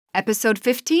Episode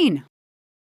 15.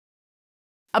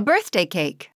 A birthday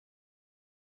cake.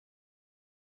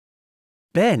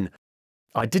 Ben,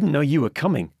 I didn't know you were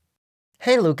coming.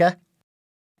 Hey, Luca.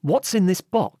 What's in this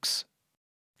box?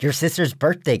 Your sister's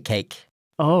birthday cake.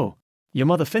 Oh, your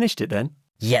mother finished it then?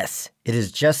 Yes, it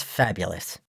is just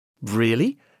fabulous.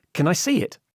 Really? Can I see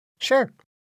it? Sure.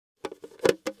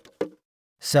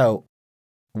 So,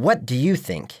 what do you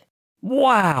think?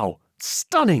 Wow!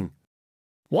 Stunning!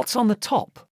 What's on the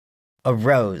top? A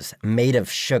rose made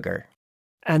of sugar.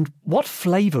 And what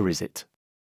flavour is it?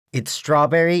 It's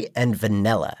strawberry and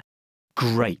vanilla.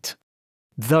 Great!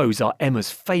 Those are Emma's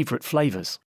favourite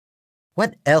flavours.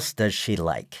 What else does she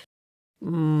like?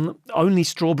 Only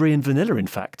strawberry and vanilla, in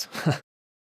fact.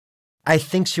 I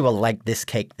think she will like this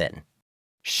cake then.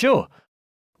 Sure.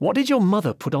 What did your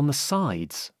mother put on the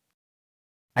sides?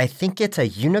 I think it's a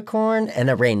unicorn and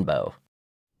a rainbow.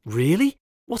 Really?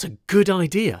 What a good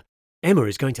idea. Emma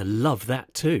is going to love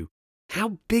that too.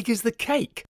 How big is the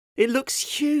cake? It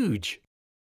looks huge.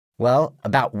 Well,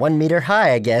 about 1 meter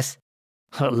high, I guess.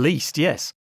 At least,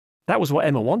 yes. That was what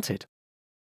Emma wanted.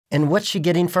 And what's she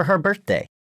getting for her birthday?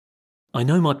 I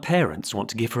know my parents want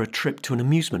to give her a trip to an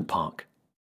amusement park.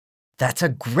 That's a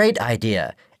great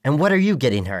idea. And what are you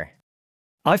getting her?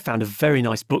 I found a very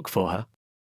nice book for her.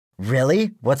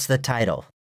 Really? What's the title?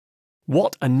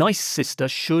 What a Nice Sister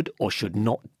Should or Should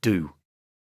Not Do.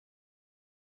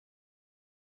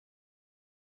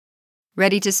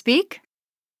 Ready to speak?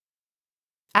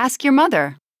 Ask your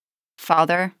mother,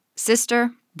 father,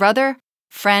 sister, brother,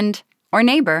 friend, or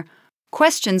neighbor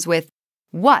questions with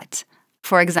what.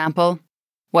 For example,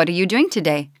 what are you doing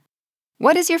today?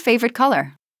 What is your favorite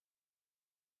color?